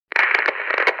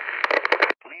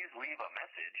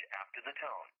after the tone.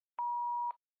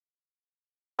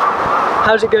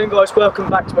 How's it going, guys? Welcome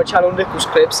back to my channel, Nicholls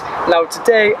Clips. Now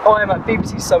today I am at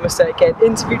BBC Somerset getting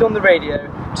interviewed on the radio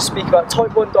to speak about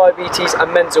type 1 diabetes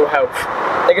and mental health.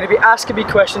 They're going to be asking me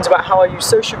questions about how I use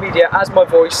social media as my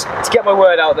voice to get my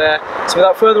word out there. So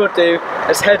without further ado,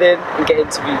 let's head in and get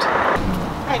interviewed.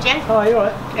 Hi, Jen. Hi, you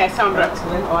alright? Yeah, Sandra.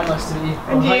 Excellent. Alright, nice to meet you.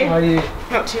 And you? How are you?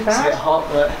 Not too It's a bad. bit hot,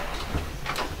 but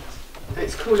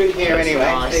It's cool in here anyway.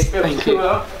 nice. Thank you.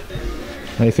 Cool.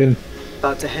 How you feeling?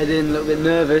 About to head in, a little bit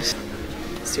nervous.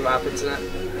 Let's see what happens in it.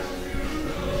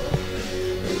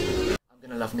 I'm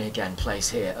Gonna Love Me Again plays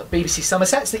here at BBC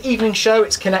Somerset. It's the evening show,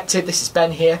 it's connected. This is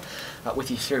Ben here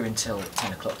with you through until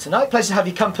 10 o'clock tonight. Pleasure to have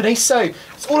your company. So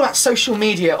it's all about social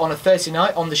media on a Thursday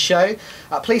night on the show.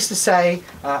 Pleased to say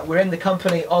we're in the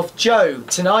company of Joe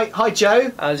tonight. Hi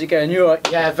Joe. How's it going? You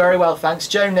alright? Yeah, very well thanks.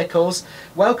 Joe Nicholls,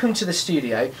 welcome to the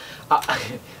studio.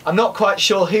 I'm not quite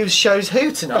sure whose show's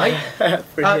who tonight.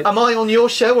 Am I on your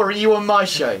show or are you on my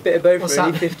show? Bit of both, What's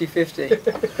really, that?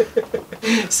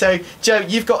 50-50. So Joe,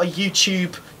 you've got a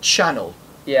YouTube channel.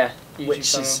 Yeah, YouTube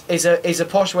Which channel. is a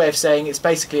posh way of saying it's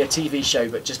basically a TV show,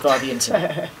 but just via the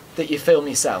internet that you film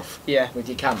yourself. Yeah. With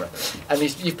your camera, and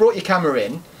you've brought your camera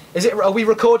in. Are we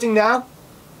recording now?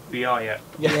 We are, yeah.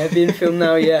 Yeah, being filmed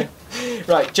now, yeah.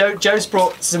 Right. Joe's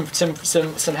brought some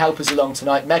helpers along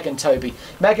tonight. Meg and Toby.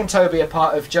 Meg and Toby are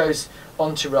part of Joe's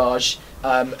entourage,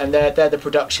 and they're the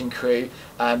production crew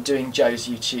doing Joe's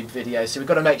YouTube video. So we've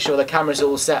got to make sure the camera's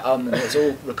all set on and it's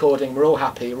all recording. We're all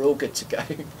happy. We're all good to go.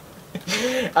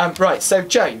 Right, so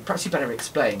Joe, perhaps you better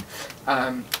explain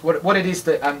what it is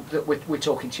that we're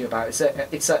talking to you about.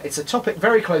 It's a topic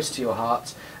very close to your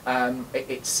heart.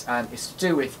 It's to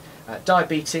do with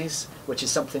diabetes, which is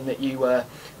something that you were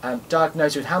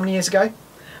diagnosed with how many years ago?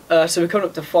 So we're coming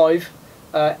up to 5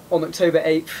 on October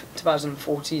 8th,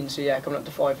 2014. So yeah, coming up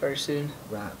to 5 very soon.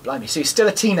 Right, blimey. So you're still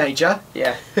a teenager.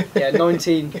 Yeah, yeah,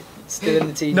 19, still in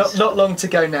the teens. Not long to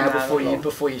go now Nah,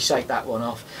 before you shake that one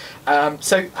off.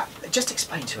 So just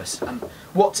explain to us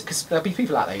because there'll be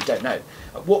people out there who don't know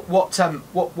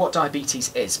what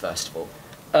diabetes is first of all.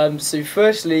 So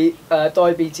firstly,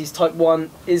 diabetes type 1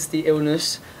 is the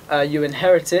illness. You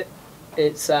inherit it.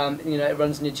 It's it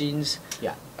runs in your genes.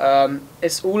 Yeah.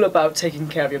 It's all about taking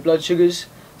care of your blood sugars.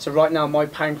 So right now my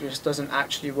pancreas doesn't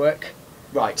actually work.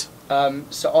 Right.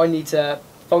 So I need to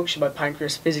function my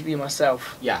pancreas physically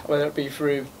myself. Yeah. Whether it be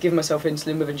through giving myself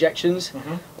insulin with injections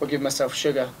Mm-hmm. or giving myself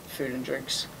sugar, food and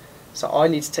drinks. So I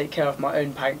need to take care of my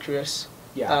own pancreas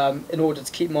in order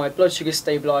to keep my blood sugar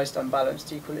stabilised and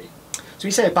balanced equally. So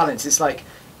you say a balance, it's like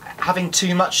having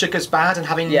too much sugar's bad and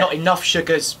having not enough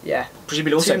sugar's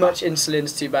presumably also too much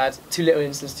insulin's too bad, too little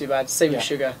insulin's too bad, same with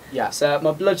sugar. Yeah. So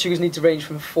my blood sugars need to range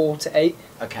from 4 to 8.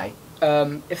 Okay.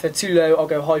 If they're too low, I'll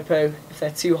go hypo. If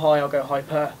they're too high, I'll go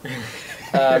hyper.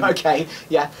 Okay,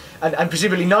 yeah. And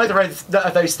presumably neither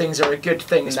of those things are a good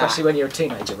thing, especially when you're a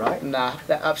teenager, right? Nah,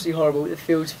 they're absolutely horrible. It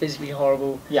feels physically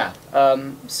horrible. Yeah.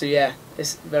 So yeah,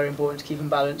 it's very important to keep them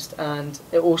balanced, and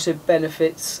it also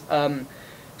benefits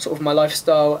sort of my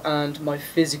lifestyle and my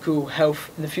physical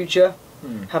health in the future.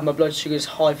 Have my blood sugars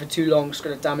high for too long, it's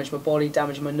going to damage my body,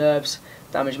 damage my nerves,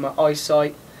 damage my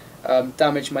eyesight,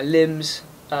 damage my limbs.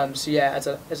 So yeah,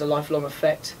 as a lifelong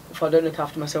effect if I don't look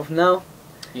after myself now.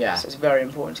 Yeah. So it's very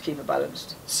important to keep it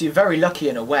balanced. So you're very lucky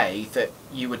in a way that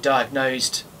you were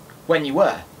diagnosed when you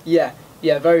were. Yeah,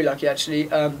 very lucky actually.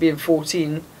 Being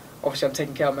 14, obviously I'm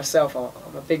taking care of myself.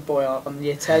 I'm a big boy. I'm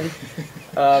year 10.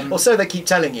 Well, so they keep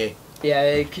telling you. Yeah,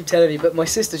 they keep telling me. But my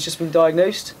sister's just been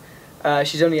diagnosed.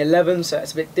 She's only 11, so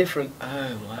it's a bit different.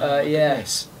 Oh wow. Yeah,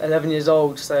 Goodness. 11 years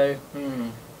old. So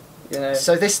you know.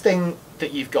 So this thing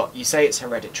that you've got, you say it's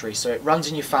hereditary, so it runs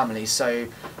in your family. So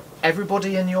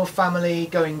everybody in your family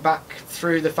going back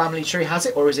through the family tree has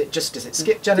it, or does it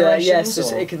skip generations?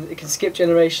 Yes, it can skip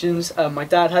generations. My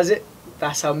dad has it.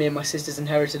 That's how me and my sisters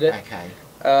inherited it. Okay.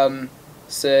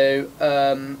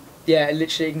 Yeah,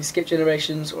 it can skip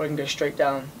generations, or it can go straight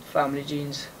down family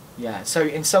genes. Yeah. So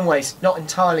in some ways, not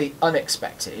entirely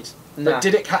unexpected. Nah. But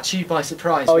did it catch you by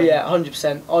surprise? Oh yeah,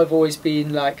 100%. I've always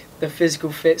been like the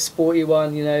physical fit, sporty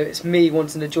one. You know, it's me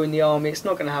wanting to join the army. It's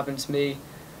not going to happen to me.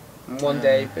 And one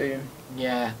day, boom.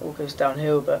 Yeah. All goes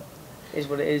downhill, but it is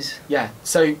what it is. Yeah.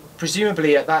 So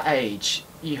presumably at that age,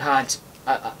 you had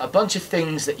a bunch of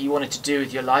things that you wanted to do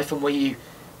with your life, and were you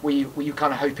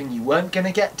kind of hoping you weren't going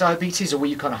to get diabetes, or were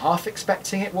you kind of half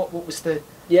expecting it? What was the?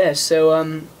 Yeah. So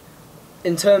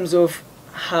in terms of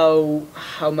how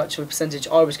much of a percentage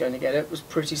I was going to get, it was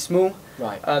pretty small.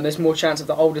 Right. There's more chance of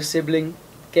the older sibling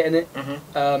getting it.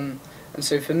 And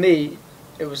so for me,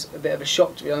 it was a bit of a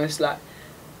shock, to be honest. Like,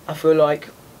 I feel like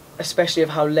especially of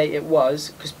how late it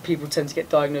was, because people tend to get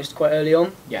diagnosed quite early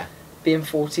on. Yeah. Being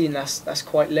 14, that's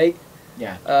quite late.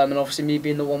 Yeah. And obviously me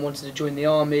being the one wanting to join the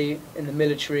army, in the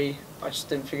military, I just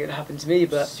didn't think it'd happen to me.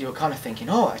 But so you're kind of thinking,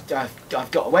 oh,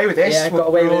 I've got away with this. Yeah, I got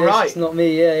away with this. Right. It's not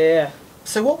me. Yeah.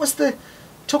 So what was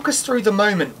talk us through the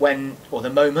moment when, or the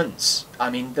moments, I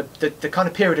mean, the kind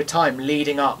of period of time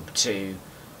leading up to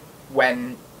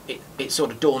when it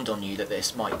sort of dawned on you that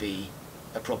this might be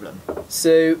a problem.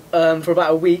 So for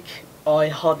about a week, I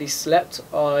hardly slept.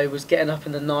 I was getting up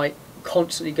in the night,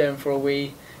 constantly going for a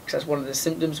wee, because that's one of the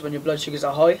symptoms when your blood sugars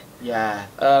are high. Yeah.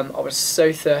 I was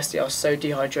so thirsty, I was so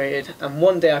dehydrated, and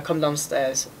one day I come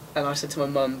downstairs and I said to my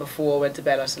mum before I went to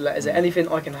bed, I said, is there anything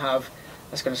I can have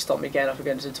that's going to stop me getting up and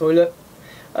going to the toilet?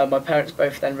 My parents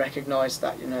both then recognised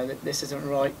that, that this isn't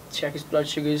right. Check his blood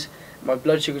sugars. My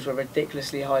blood sugars were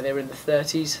ridiculously high. They were in the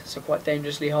 30s, so quite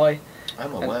dangerously high. Oh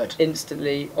my and word.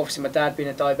 Instantly, obviously my dad being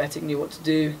a diabetic knew what to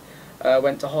do.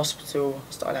 Went to hospital,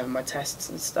 started having my tests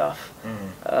and stuff.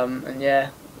 And yeah,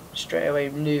 straight away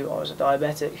knew I was a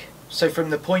diabetic. So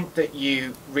from the point that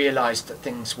you realised that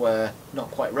things were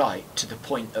not quite right to the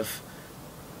point of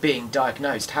being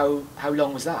diagnosed, how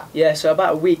long was that? Yeah, so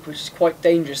about a week, which is quite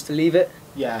dangerous to leave it.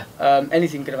 Yeah.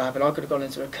 Anything could have happened. I could have gone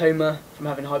into a coma from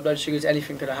having high blood sugars.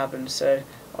 Anything could have happened. So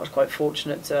I was quite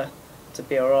fortunate to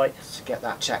be alright. To get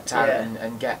that checked out.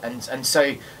 Yeah. and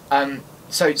so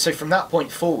from that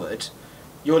point forward,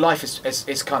 your life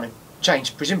is kind of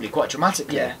changed presumably quite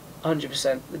dramatically. Yeah,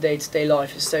 100%. The day-to-day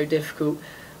life is so difficult,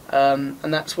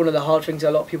 and that's one of the hard things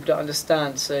a lot of people don't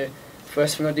understand. So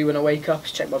first thing I do when I wake up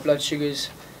is check my blood sugars,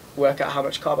 work out how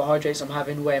much carbohydrates I'm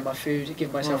having, weigh my food,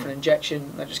 give myself an injection,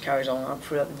 and that just carries on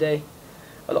throughout the day.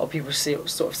 A lot of people see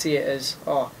it as,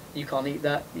 oh, you can't eat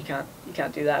that, you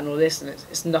can't do that and all this, and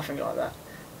it's nothing like that.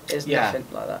 It's nothing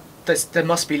like that. There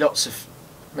must be lots of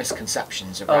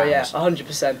misconceptions around. Oh yeah,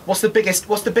 100%. What's the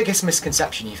biggest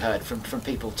misconception you've heard from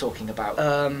people talking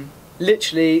about?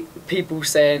 Literally people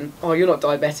saying, oh, you're not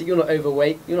diabetic, you're not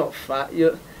overweight, you're not fat, do you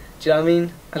know what I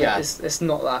mean? And yeah. It's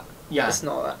not that. Yeah. It's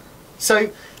not that.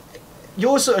 So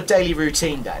your sort of daily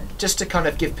routine then, just to kind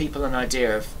of give people an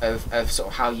idea of sort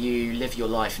of how you live your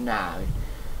life now,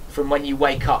 from when you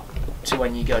wake up to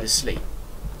when you go to sleep.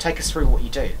 Take us through what you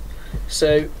do.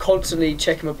 So constantly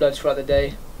checking my bloods throughout the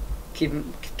day,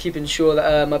 keeping sure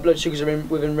that my blood sugars are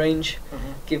within range,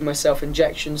 giving myself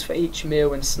injections for each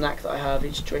meal and snack that I have,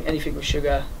 each drink, anything with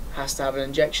sugar has to have an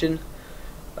injection.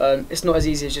 It's not as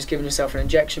easy as just giving yourself an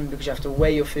injection because you have to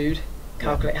weigh your food,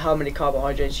 calculate how many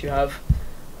carbohydrates you have,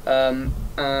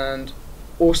 and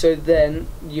also then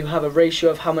you have a ratio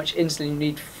of how much insulin you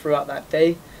need throughout that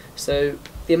day. So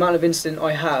the amount of insulin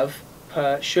I have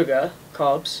per sugar,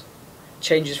 carbs,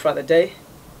 changes throughout the day.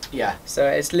 Yeah. So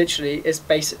it's literally, it's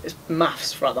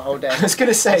maths throughout the whole day. I was going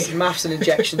to say. It's maths and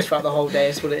injections throughout the whole day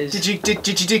is what it is.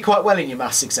 Did you do quite well in your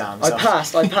maths exams? I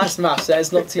passed maths, so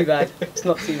it's not too bad. It's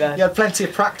not too bad. You had plenty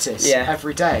of practice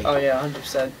every day. Oh yeah,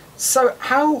 100%. So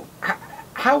how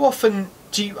often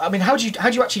do you, I mean, how do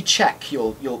you actually check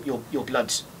your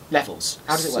blood levels?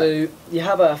 How does it work? So you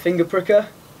have a finger pricker,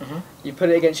 you put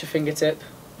it against your fingertip,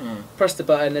 press the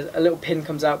button, a little pin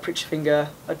comes out, pricks your finger,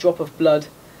 a drop of blood.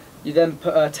 You then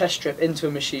put a test strip into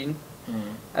a machine,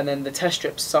 and then the test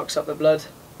strip sucks up the blood,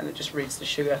 and it just reads the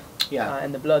sugar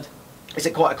in the blood. Is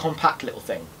it quite a compact little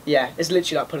thing? Yeah, it's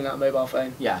literally like pulling out a mobile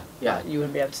phone. Yeah. You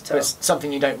wouldn't be able to tell. But it's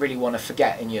something you don't really want to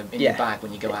forget in your bag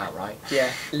when you go out, right?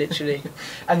 Yeah, literally.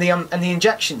 And the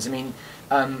injections. I mean,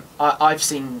 I've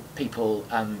seen people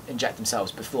inject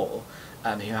themselves before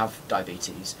who have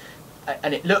diabetes,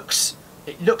 and it looks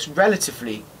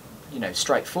relatively,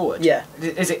 straightforward. Yeah.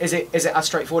 Is it as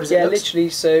straightforward as it looks? Yeah, literally.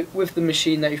 So with the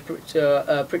machine that you've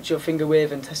pricked your finger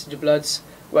with and tested your bloods,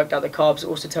 worked out the carbs, it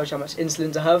also tells you how much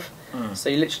insulin to have. So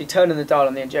you literally turn in the dial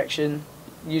on the injection,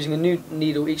 using a new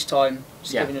needle each time,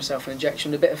 just giving yourself an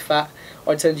injection. A bit of fat.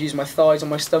 I tend to use my thighs on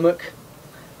my stomach,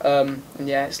 and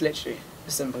yeah, it's literally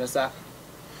as simple as that.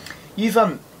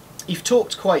 You've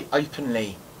talked quite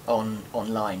openly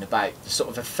online about the sort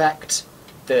of effect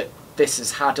that this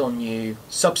has had on you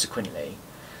subsequently.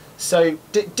 So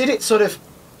did it sort of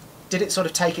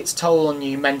take its toll on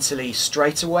you mentally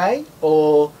straight away,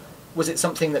 or was it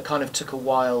something that kind of took a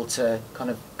while to kind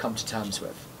of come to terms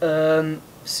with?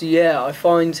 So yeah, I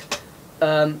find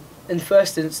in the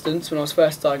first instance when I was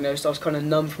first diagnosed, I was kind of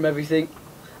numb from everything.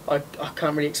 I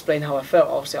can't really explain how I felt.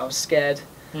 Obviously I was scared.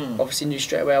 Obviously knew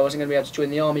straight away I wasn't going to be able to join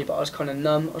the army, but I was kind of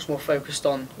numb. I was more focused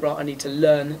on, right, I need to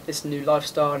learn this new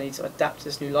lifestyle, I need to adapt to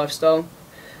this new lifestyle.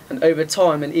 And over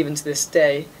time, and even to this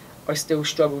day, I still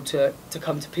struggle to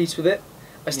come to peace with it.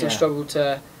 I still struggle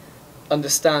to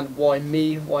understand why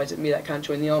me. Why is it me that can't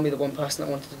join the army? The one person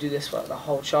that wanted to do this for like, the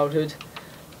whole childhood.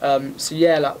 So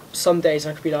yeah, like some days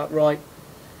I could be like, right,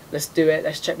 let's do it.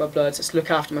 Let's check my bloods. Let's look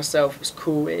after myself. It's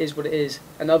cool. It is what it is.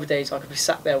 And other days I could be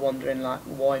sat there wondering like,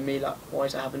 why me? Like, why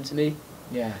is it happening to me?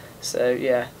 Yeah. So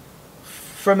yeah.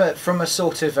 From a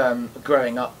sort of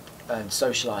growing up and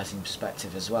socialising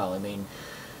perspective as well. I mean,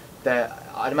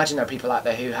 I'd imagine there are people out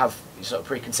there who have sort of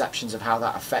preconceptions of how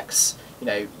that affects. You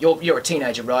know, you're a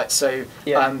teenager, right? So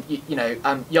yeah.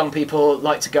 Young people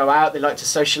like to go out. They like to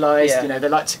socialise. Yeah. You know, they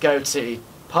like to go to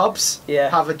pubs, Yeah.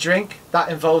 have a drink. That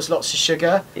involves lots of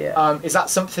sugar. Yeah. Is that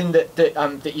something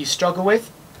that you struggle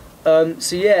with?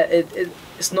 So yeah,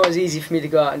 it's not as easy for me to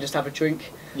go out and just have a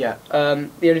drink. Yeah.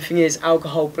 The only thing is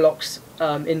alcohol blocks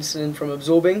insulin from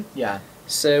absorbing. Yeah.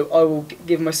 So I will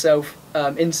give myself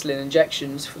insulin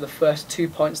injections for the first 2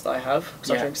 pints that I have,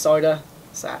 because I drink cider.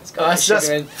 So it's got That's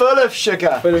sugar in. full of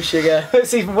sugar. Full of sugar.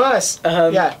 It's even worse.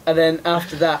 Yeah. And then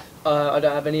after that, I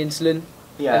don't have any insulin.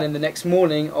 Yeah. And then the next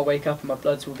morning, I'll wake up and my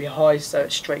bloods will be high, so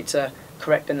it's straight to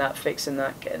correcting that, fixing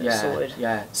that, getting it sorted.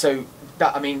 Yeah. So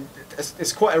that, I mean,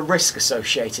 there's quite a risk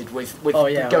associated with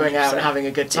going out 100%. and having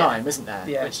a good time, isn't there?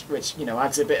 Yeah. Which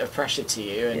adds a bit of pressure to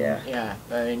you. And Yeah.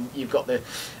 I mean, you've got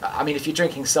if you're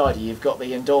drinking cider, you've got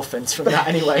the endorphins from that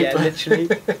anyway. Yeah, literally.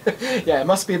 Yeah, it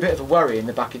must be a bit of a worry in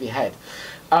the back of your head.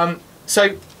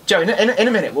 So, Joe, in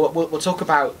a minute, we'll talk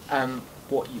about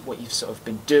what you've sort of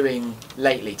been doing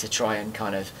lately to try and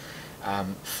kind of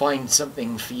find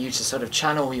something for you to sort of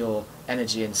channel your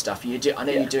energy and stuff. I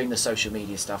know you're doing the social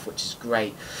media stuff, which is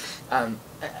great.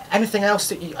 Anything else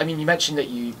that you mentioned that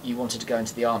you wanted to go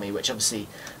into the army, which obviously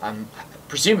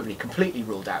presumably completely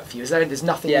ruled out for you. There's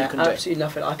nothing you can do? Yeah, absolutely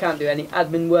nothing. I can't do any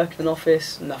admin work in an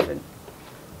office, nothing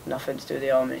to do with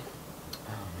the army.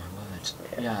 Oh my word.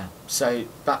 Yeah. So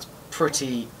that's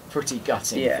pretty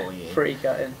gutting for you. Yeah, pretty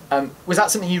gutting. Was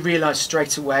that something you realised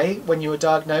straight away when you were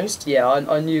diagnosed? Yeah,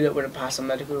 I knew that wouldn't pass on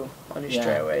medical. I knew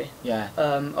straight away. Yeah.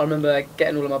 I remember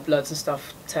getting all of my bloods and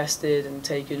stuff tested and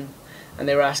taken, and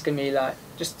they were asking me like,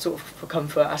 just sort of for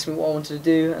comfort, asking me what I wanted to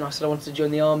do, and I said I wanted to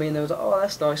join the army, and they was like, oh,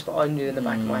 that's nice, but I knew in the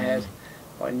back of my head,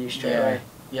 I knew straight away.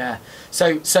 Yeah.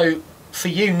 So for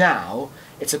you now,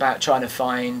 it's about trying to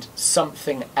find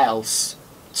something else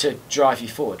to drive you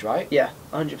forward, right? Yeah,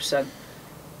 100%.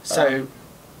 So,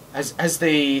 has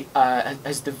the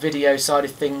video side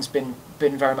of things been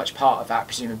very much part of that?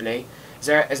 Presumably,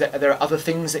 are there other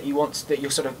things that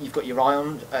you've got your eye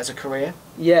on as a career?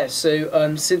 Yeah.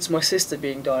 So since my sister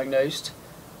being diagnosed,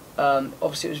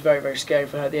 obviously it was very, very scary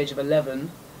for her at the age of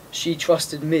 11. She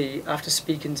trusted me after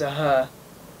speaking to her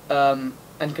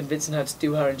and convincing her to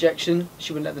do her injection.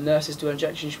 She wouldn't let the nurses do her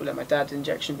injection. She wouldn't let my dad do the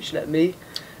injection, but she let me.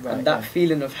 Right, and that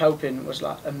feeling of helping was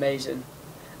like amazing.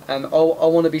 And I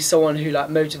want to be someone who like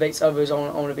motivates others. I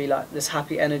want to be like this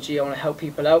happy energy. I want to help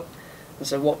people out. And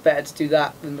so what better to do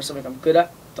that than with something I'm good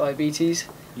at, diabetes.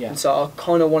 Yeah. And so I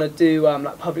kind of want to do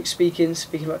like public speaking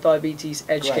about diabetes,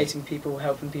 educating people,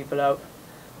 helping people out.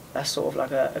 That's sort of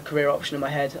like a career option in my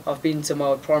head. I've been to my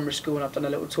old primary school and I've done a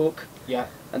little talk. Yeah.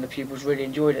 And the pupils really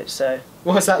enjoyed it. So.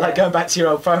 What was that like going back to your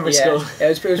old primary school? Yeah,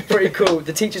 it was pretty cool.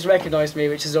 The teachers recognised me,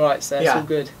 which is alright. So it's all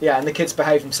good. Yeah, and the kids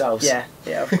behave themselves. Yeah,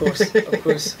 of course, of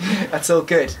course. That's all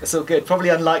good. That's all good. Probably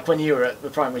unlike when you were at the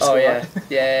primary school. Oh yeah, right?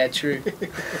 yeah, true.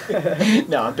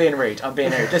 No, I'm being rude.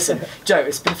 Listen, Joe,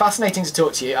 it's been fascinating to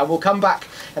talk to you, and we'll come back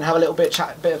and have a little bit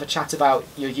of a chat about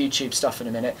your YouTube stuff in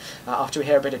a minute after we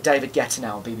hear a bit of David Guetta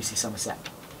now on BBC Somerset.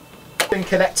 Been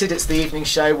connected. It's the evening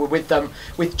show. We're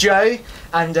with Joe,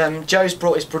 and Joe's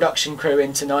brought his production crew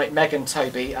in tonight. Meg and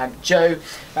Toby, and Joe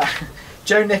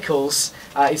Nicholls.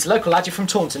 He's a local lad. You're from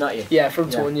Taunton, aren't you? Yeah, from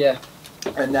Taunton. Yeah.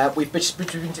 And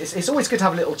it's always good to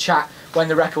have a little chat when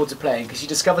the records are playing, because you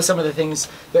discover some of the things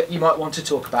that you might want to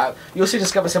talk about. You also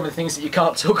discover some of the things that you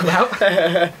can't talk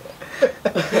about.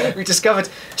 We discovered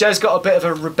Joe's got a bit of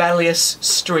a rebellious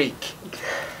streak.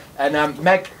 And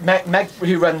Meg,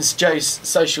 who runs Joe's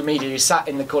social media, who sat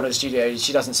in the corner of the studio,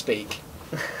 she doesn't speak.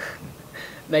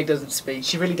 Meg doesn't speak.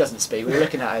 She really doesn't speak. We were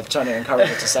looking at her, trying to encourage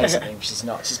her to say something. She's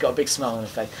not. She's got a big smile on her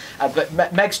face.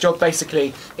 But Meg's job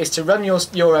basically is to run your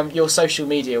social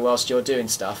media whilst you're doing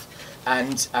stuff,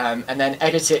 and then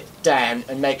edit it down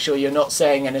and make sure you're not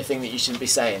saying anything that you shouldn't be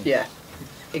saying. Yeah.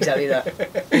 Exactly that.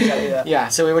 Exactly that. Yeah.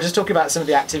 So we were just talking about some of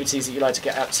the activities that you like to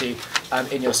get up to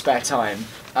in your spare time.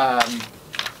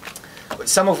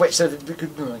 Some of which are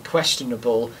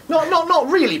questionable,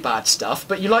 not really bad stuff,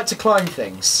 but you like to climb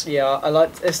things. Yeah, I like.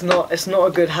 It's not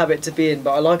a good habit to be in,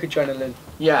 but I like adrenaline.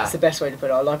 Yeah, it's the best way to put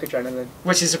it. I like adrenaline.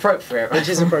 Which is appropriate. Right? Which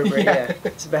is appropriate. Yeah,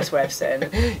 it's the best way of saying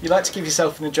it. You like to give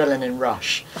yourself an adrenaline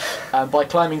rush by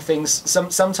climbing things.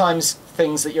 Sometimes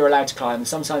things that you're allowed to climb, and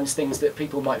sometimes things that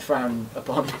people might frown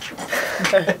upon.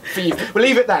 For you, we'll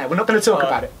leave it there. We're not going to talk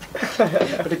about it,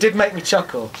 but it did make me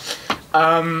chuckle.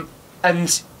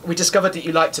 And we discovered that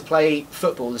you like to play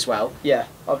football as well. Yeah,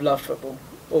 I've loved football.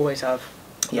 Always have.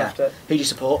 Loved it. Who do you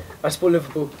support? I support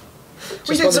Liverpool.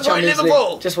 We didn't support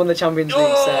Liverpool! Just won the Champions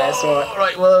League, so it's all right.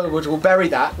 Right, well, we'll bury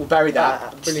that. We'll bury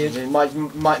that. Brilliant.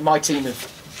 My team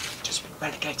have just been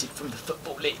relegated from the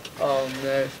Football League. Oh,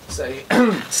 no.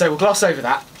 So we'll gloss over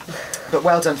that. But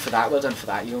well done for that. Well done for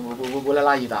that. We'll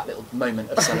allow you that little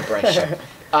moment of celebration.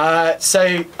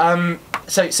 So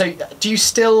do you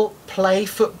still play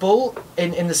football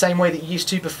in the same way that you used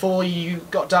to before you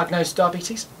got diagnosed with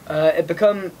diabetes? It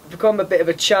become a bit of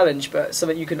a challenge, but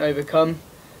something you can overcome.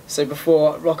 So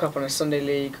before, rock up on a Sunday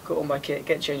league, got all my kit,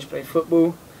 get changed, play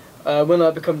football. When I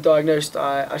become diagnosed,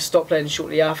 I stopped playing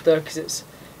shortly after, because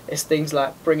it's things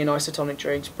like bringing isotonic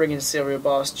drinks, bringing cereal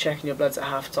bars, checking your bloods at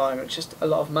half time. It's just a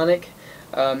lot of manic.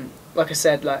 Like I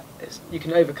said, you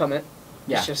can overcome it.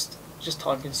 Yeah. It's just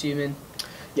time consuming.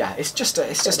 Yeah, it's just a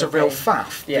real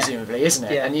faff, presumably, isn't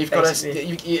it? Yeah, and you've got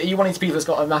you're one of these people that's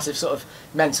got a massive sort of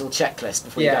mental checklist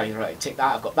before you go. You're right, tick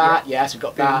that. I've got that. Yeah. Yes, we've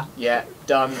got that. Yeah,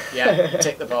 done. Yeah,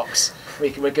 tick the box.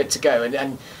 We're good to go.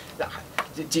 And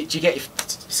do you get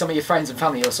some of your friends and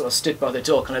family who sort of stood by the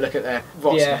door, kind of look at their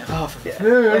watch? Yeah.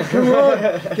 Come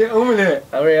on, get on with it.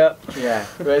 Hurry up. Yeah,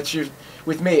 but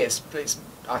with me, it's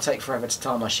I take forever to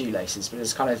tie my shoelaces, but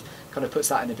it kind of puts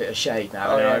that in a bit of shade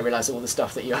now, and I realise all the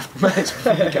stuff that you have to manage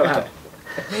before you go out.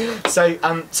 So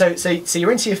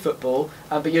you're into your football,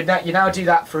 but you now do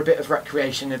that for a bit of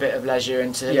recreation, a bit of leisure,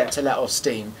 and to let off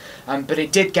steam. But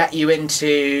it did get you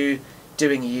into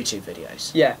doing your YouTube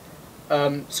videos. Yeah.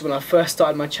 So when I first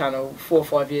started my channel 4 or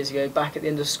 5 years ago, back at the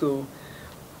end of school,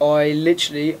 I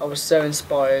was so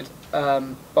inspired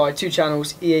by 2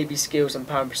 channels, EAB Skills and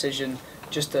Power and Precision,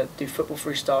 just to do football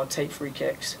freestyle, take free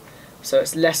kicks. So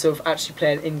it's less of actually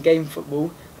playing in-game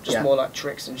football, just more like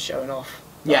tricks and showing off.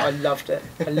 I loved it.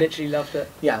 I literally loved it.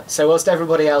 Yeah. So whilst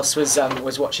everybody else was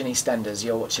watching EastEnders,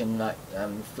 you're watching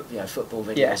football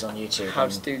videos on YouTube. How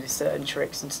to do certain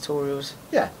tricks and tutorials.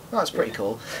 Yeah, that's pretty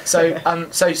cool. So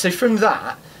so from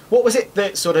that, what was it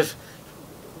that sort of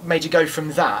made you go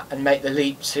from that and make the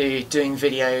leap to doing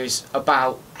videos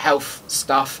about health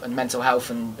stuff and mental health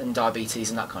and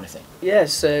diabetes and that kind of thing? Yeah,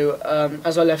 so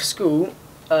as I left school,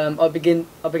 I began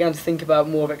to think about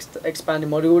more of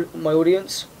expanding my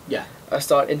audience. Yeah. I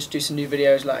started introducing new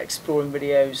videos, like exploring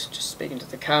videos, just speaking to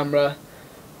the camera.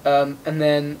 And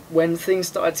then when things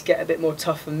started to get a bit more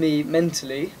tough for me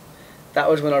mentally, that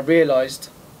was when I realised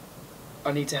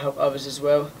I need to help others as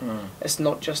well. It's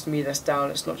not just me that's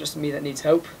down, it's not just me that needs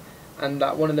help. And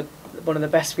one of the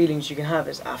best feelings you can have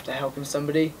is after helping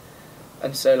somebody.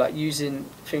 And so using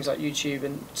things like YouTube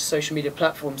and social media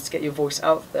platforms to get your voice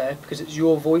out there, because it's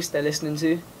your voice they're listening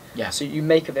to. Yeah. So you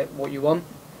make of it what you want.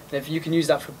 And if you can use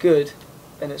that for good,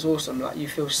 then it's awesome. You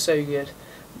feel so good.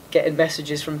 Getting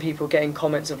messages from people, getting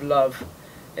comments of love,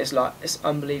 it's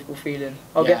unbelievable feeling.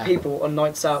 I'll get people on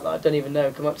nights out that I don't even know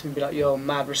come up to me and be like, yo,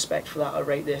 mad respect for that, I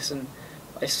rate this, and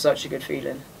it's such a good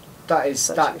feeling. That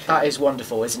is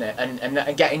wonderful, isn't it?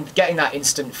 And getting that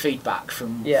instant feedback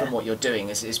from what you're doing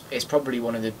is probably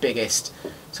one of the biggest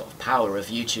sort of power of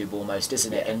YouTube almost,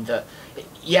 isn't it? In that,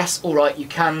 yes, all right, you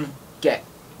can get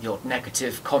your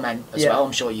negative comment as well.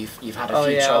 I'm sure you've had a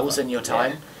few trolls in your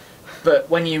time. But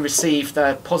when you receive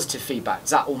the positive feedback,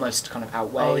 does that almost kind of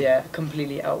outweigh? Oh yeah,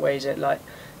 completely outweighs it.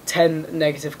 10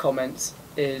 negative comments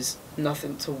is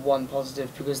nothing to 1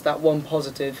 positive, because that 1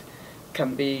 positive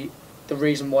can be the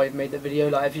reason why you've made the video.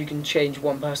 If you can change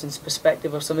one person's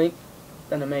perspective of something,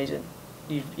 then amazing.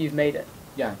 You've made it.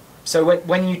 Yeah. So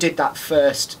when you did that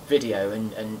first video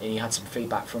and you had some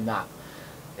feedback from that,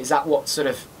 is that what sort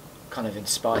of kind of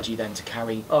inspired you then to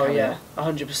carry on?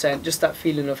 100%. Just that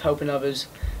feeling of helping others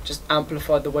just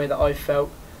amplified the way that I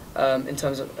felt in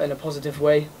terms of in a positive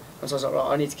way. And so I was like,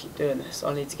 right, I need to keep doing this.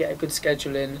 I need to get a good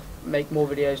schedule in, make more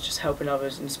videos, just helping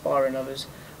others, inspiring others.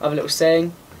 I have a little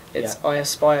saying, it's I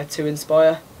aspire to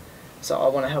inspire. So I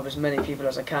want to help as many people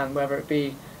as I can, whether it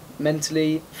be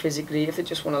mentally, physically, if they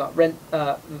just want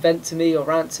to vent to me or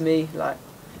rant to me,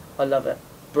 I love it.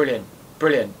 Brilliant,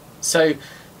 brilliant. So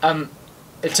in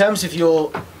terms of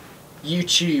your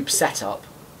YouTube setup,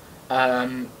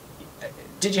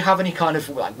 did you have any kind of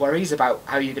worries about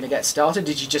how you're going to get started?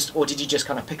 Did you just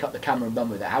kind of pick up the camera and run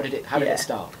with it? How did it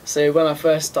start? So when I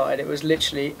first started, it was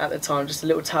literally at the time just a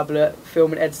little tablet,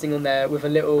 film and editing on there with a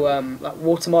little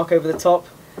watermark over the top.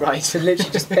 Right. So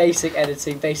literally just basic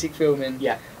editing, basic filming.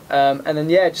 Yeah. And then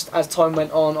just as time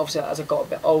went on, obviously as I got a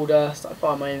bit older, started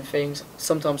buying my own things.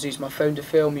 Sometimes I used my phone to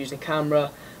film, using camera.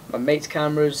 my mates'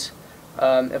 cameras.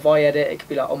 If I edit, it could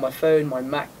be like on my phone, my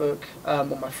MacBook,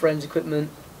 on my friend's equipment.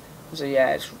 So yeah,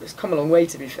 it's come a long way,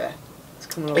 to be fair. It's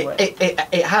come a long way.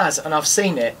 It has, and I've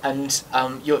seen it. And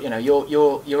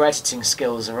your editing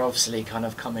skills are obviously kind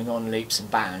of coming on leaps and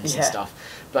bounds and stuff.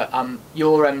 But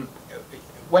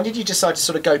when did you decide to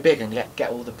sort of go big and get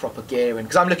all the proper gear in?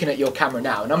 Because I'm looking at your camera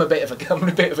now, and I'm a bit of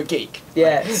a geek.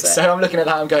 Yeah. So I'm looking at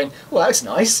that, I'm going, well, that's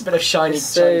nice, a bit of shiny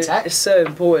tech. It's so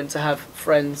important to have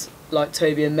friends like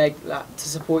Toby and Meg to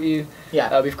support you.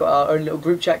 Yeah. We've got our own little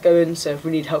group chat going, so if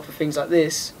we need help for things like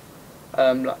this,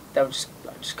 they'll just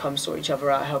come sort each other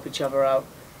out, help each other out.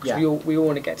 Because we all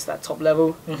want to get to that top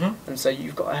level, and so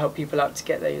you've got to help people out to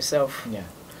get there yourself. Yeah.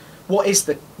 What is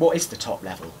the top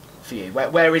level for you?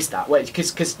 Where is that?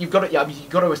 Because you've got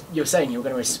to. You're saying you're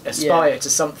going to aspire to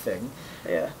something.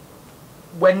 Yeah.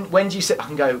 When do you sit back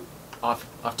and go, I've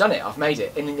done it, I've made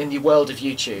it in the world of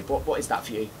YouTube? What is that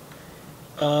for you?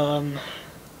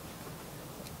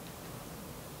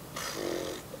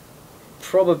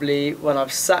 Probably when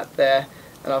I've sat there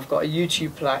and I've got a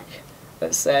YouTube plaque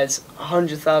that says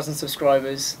 100,000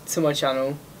 subscribers to my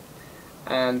channel,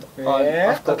 and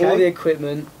I've got all the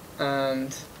equipment,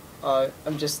 and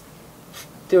I'm just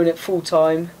doing it full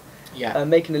time,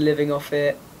 making a living off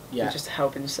it, and just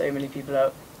helping so many people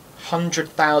out.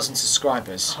 100,000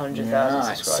 subscribers.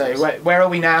 100,000 subscribers. So where are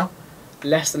we now?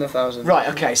 Less than 1,000. Right.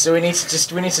 Okay. So we need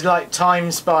to like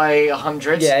times by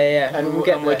 100. Yeah. And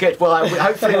we're good. Well,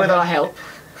 hopefully with our help.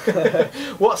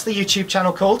 What's the YouTube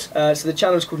channel called? So the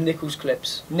channel's called Nicholls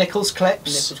Clips. Nicholls Clips.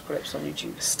 Nicholls Clips on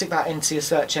YouTube. Stick that into your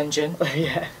search engine.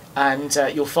 Yeah. And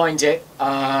you'll find it.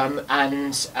 And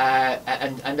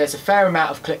there's a fair amount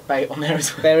of clickbait on there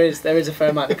as well. There is a fair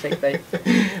amount of clickbait.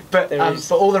 but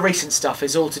all the recent stuff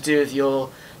is all to do with your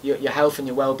health and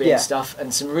your well-being stuff,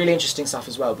 and some really interesting stuff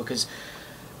as well. Because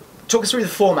talk us through the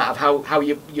format of how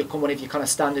one of your kind of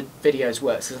standard videos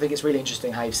works. Because I think it's really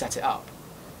interesting how you've set it up.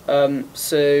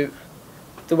 So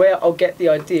the way I'll get the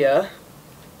idea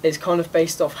is kind of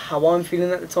based off how I'm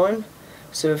feeling at the time.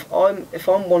 So if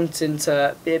I'm wanting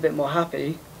to be a bit more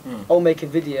happy, I'll make a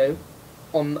video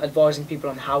on advising people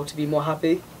on how to be more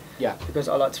happy. Yeah. Because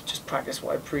I like to just practice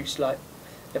what I preach. Like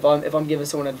if I'm giving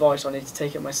someone advice, I need to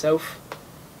take it myself.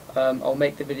 I'll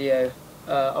make the video.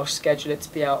 I'll schedule it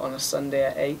to be out on a Sunday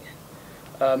at 8,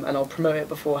 and I'll promote it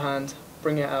beforehand,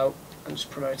 bring it out, and just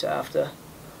promote it after.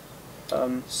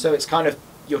 So it's kind of,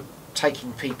 you're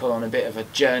taking people on a bit of a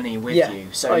journey with you.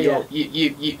 So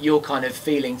you're kind of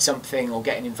feeling something or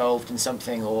getting involved in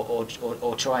something or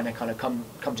trying to kind of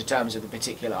come to terms with a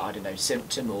particular, I don't know,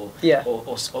 symptom or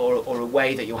a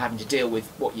way that you're having to deal with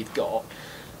what you've got,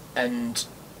 and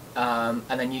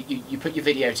then you put your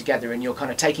video together and you're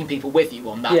kind of taking people with you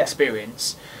on that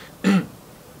experience. And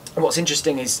what's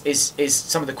interesting is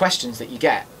some of the questions that you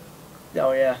get.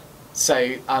 Oh yeah. So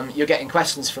you're getting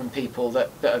questions from people that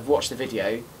have watched the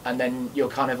video, and then you're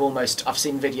kind of almost, I've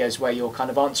seen videos where you're kind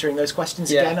of answering those questions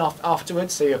again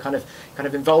afterwards. So you're kind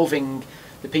of involving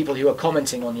the people who are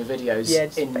commenting on your videos. Yeah,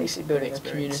 it's basically building a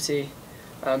community,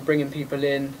 bringing people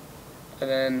in, and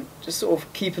then just sort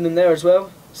of keeping them there as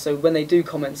well. So when they do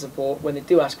comment support, when they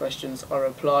do ask questions, I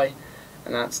reply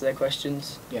and answer their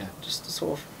questions. Yeah. Just to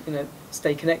sort of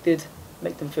stay connected,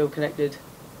 make them feel connected.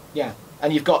 Yeah.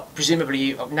 And you've got,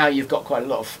 presumably, now you've got quite a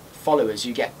lot of followers.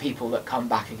 You get people that come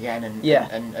back again and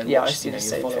watch your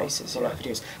follow-up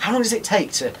videos. How long does it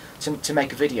take to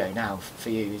make a video now for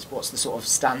you? What's the sort of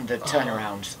standard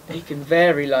turnaround? It can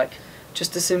vary. Like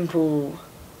just a simple,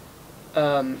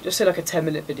 just say like a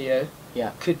 10-minute video.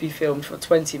 Yeah. Could be filmed for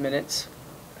 20 minutes,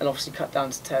 and obviously cut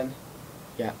down to 10.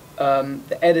 Yeah.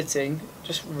 The editing,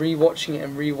 just rewatching it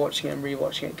and rewatching it and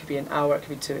rewatching it. It could be an hour. It could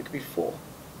be 2. It could be 4.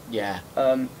 Yeah.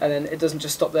 And then it doesn't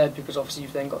just stop there, because obviously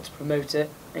you've then got to promote it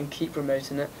and keep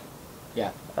promoting it.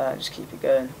 Yeah. Just keep it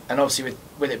going. And obviously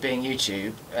with it being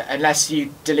YouTube, unless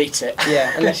you delete it.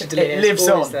 Yeah, unless you delete it, it lives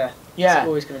on. There. Yeah. It's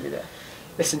always going to be there.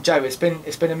 Listen, Joe, it's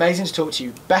been amazing to talk to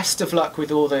you. Best of luck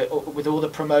with all the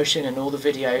promotion and all the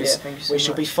videos. Yeah, thank you so we much.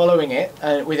 shall be following it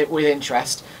with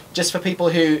interest. Just for people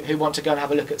who want to go and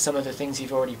have a look at some of the things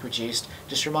you've already produced,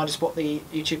 just remind us what the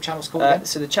YouTube channel's called again.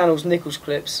 So the channel's Nicholls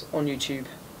Clips on YouTube.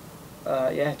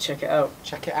 Yeah, check it out.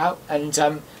 Check it out, and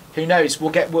who knows?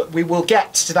 We will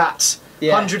get to that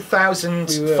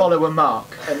 100,000 follower mark,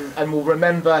 and we'll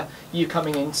remember you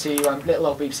coming into little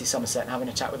old BBC Somerset and having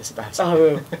a chat with us about it. I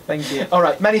will. Thank you. All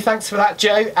right, many thanks for that,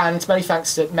 Joe, and many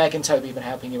thanks to Meg and Toby for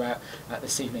helping you out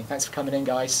this evening. Thanks for coming in,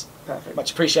 guys. Perfect.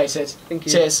 Much appreciated. Thank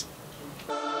you. Cheers.